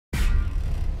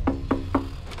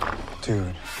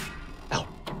Dude. Ow.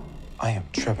 I am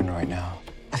tripping right now.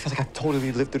 I feel like I've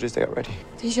totally lived through this day already.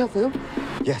 Deja vu?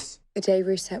 Yes. The day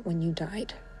reset when you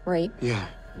died, right? Yeah.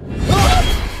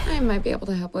 I might be able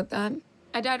to help with that.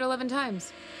 I died 11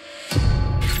 times.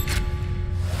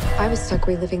 I was stuck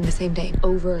reliving the same day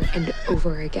over and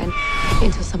over again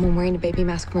until someone wearing a baby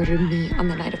mask murdered me on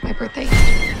the night of my birthday.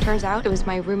 Turns out it was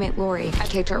my roommate, Lori. I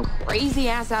kicked her crazy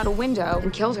ass out a window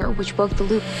and killed her, which broke the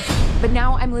loop. But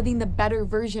now I'm living the better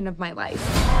version of my life.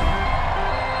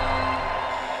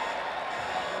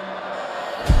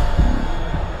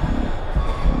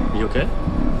 You okay?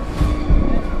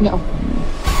 No.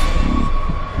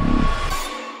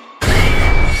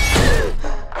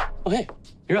 Oh, hey,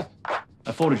 you're up.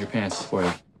 I folded your pants for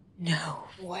you. No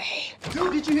way.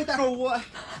 Dude, did you hit that or what?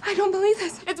 I don't believe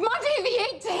this. It's Monday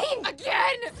the 18th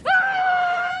again.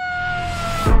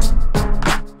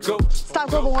 Go. Stop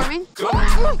global warming. Go.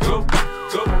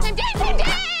 I'm dancing.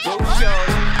 Go, Sean.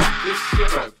 It's your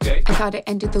birthday. I thought it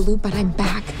ended the loop, but I'm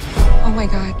back. Oh my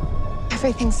God.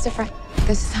 Everything's different.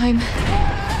 This time,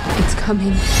 it's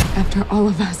coming after all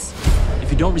of us.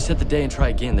 If you don't reset the day and try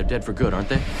again, they're dead for good, aren't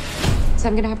they? So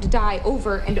I'm gonna have to die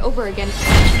over and over again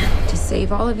to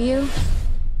save all of you.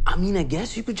 I mean, I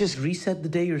guess you could just reset the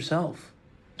day yourself.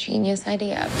 Genius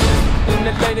idea. In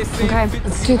the latest scene, Okay,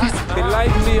 let's do this. They like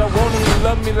me, I want them to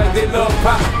love me like they love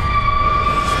pop.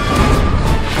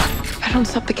 If I don't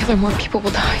stop the killer, more people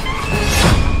will die.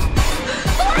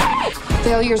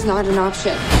 Failure's not an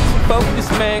option. Focus,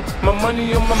 man. My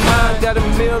money on my mind. Got a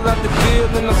meal out the deal,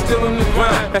 and I'm still in the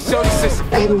grind. Now, shorty says,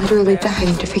 I'm literally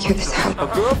dying to figure this out. a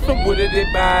girl from Wooded, they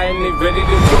buy, and they ready to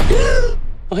go.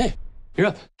 Oh, hey, you're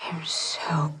up. I'm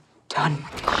so done.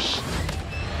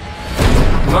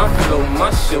 My flow,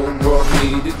 my show brought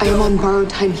me to I am on borrowed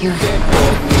time here.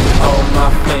 brought me all my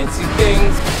fancy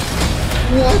things.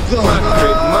 What the? My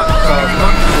crib, my cars,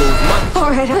 my clothes, my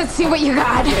All right, let's see what you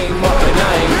got. came up, and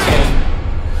I ain't came.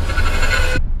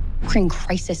 We're in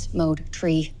crisis mode,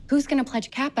 Tree. Who's gonna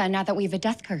pledge Kappa now that we have a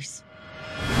death curse?